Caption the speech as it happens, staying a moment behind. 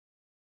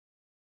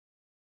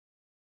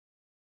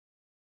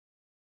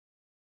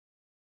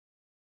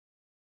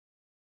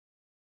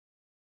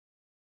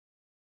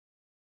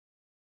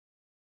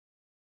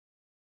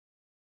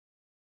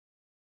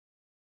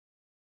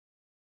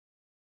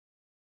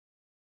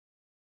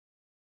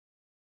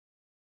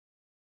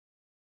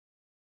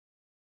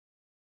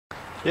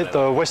Yeah,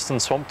 the Western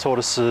Swamp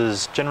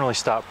Tortoises generally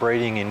start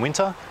breeding in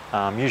winter.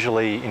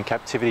 Usually in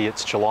captivity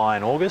it's July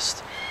and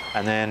August,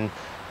 and then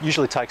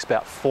usually takes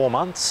about 4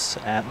 months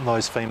and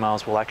those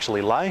females will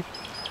actually lay.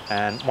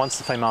 And once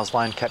the females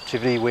lay in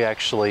captivity, we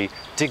actually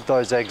dig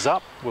those eggs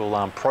up.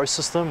 We'll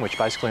process them, which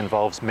basically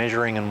involves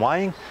measuring and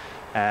weighing,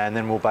 and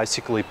then we'll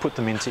basically put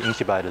them into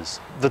incubators.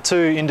 The 2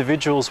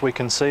 individuals we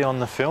can see on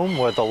the film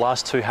were the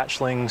last 2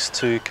 hatchlings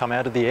to come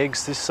out of the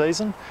eggs this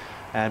season.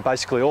 And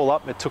basically all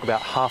up, it took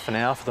about half an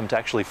hour for them to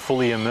actually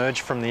fully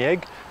emerge from the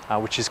egg,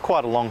 which is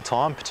quite a long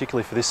time,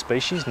 particularly for this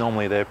species.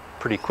 Normally they're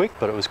pretty quick,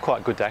 but it was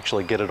quite good to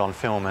actually get it on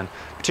film, and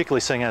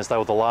particularly seeing as they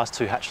were the last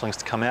 2 hatchlings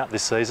to come out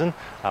this season,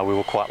 we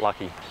were quite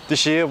lucky.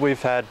 This year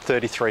we've had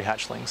 33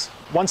 hatchlings.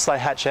 Once they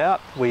hatch out,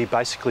 we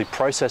basically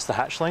process the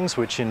hatchlings,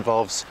 which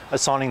involves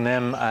assigning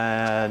them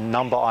a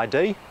number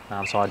ID,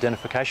 so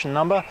identification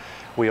number.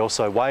 We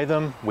also weigh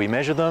them, we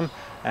measure them,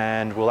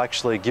 and we'll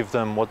actually give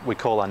them what we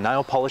call a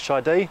nail polish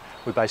ID.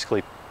 We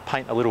basically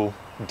paint a little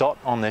dot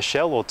on their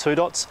shell, or 2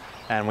 dots,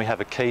 and we have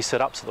a key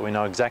set up so that we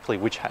know exactly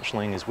which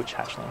hatchling is which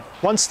hatchling.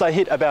 Once they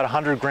hit about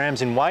 100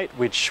 grams in weight,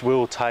 which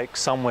will take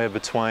somewhere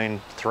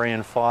between 3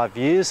 and 5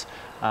 years,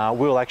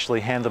 we'll actually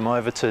hand them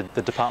over to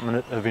the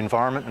Department of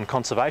Environment and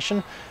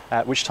Conservation,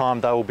 at which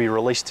time they will be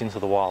released into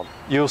the wild.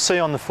 You'll see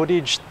on the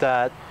footage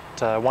that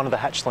one of the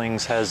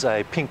hatchlings has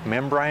a pink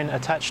membrane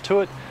attached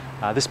to it.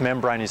 This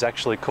membrane is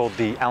actually called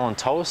the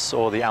allantois,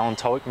 or the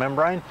allantoic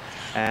membrane,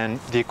 and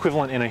the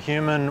equivalent in a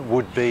human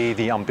would be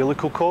the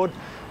umbilical cord,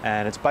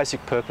 and its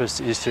basic purpose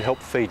is to help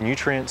feed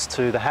nutrients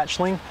to the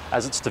hatchling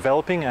as it's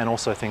developing, and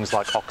also things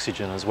like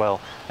oxygen as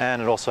well,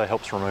 and it also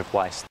helps remove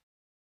waste.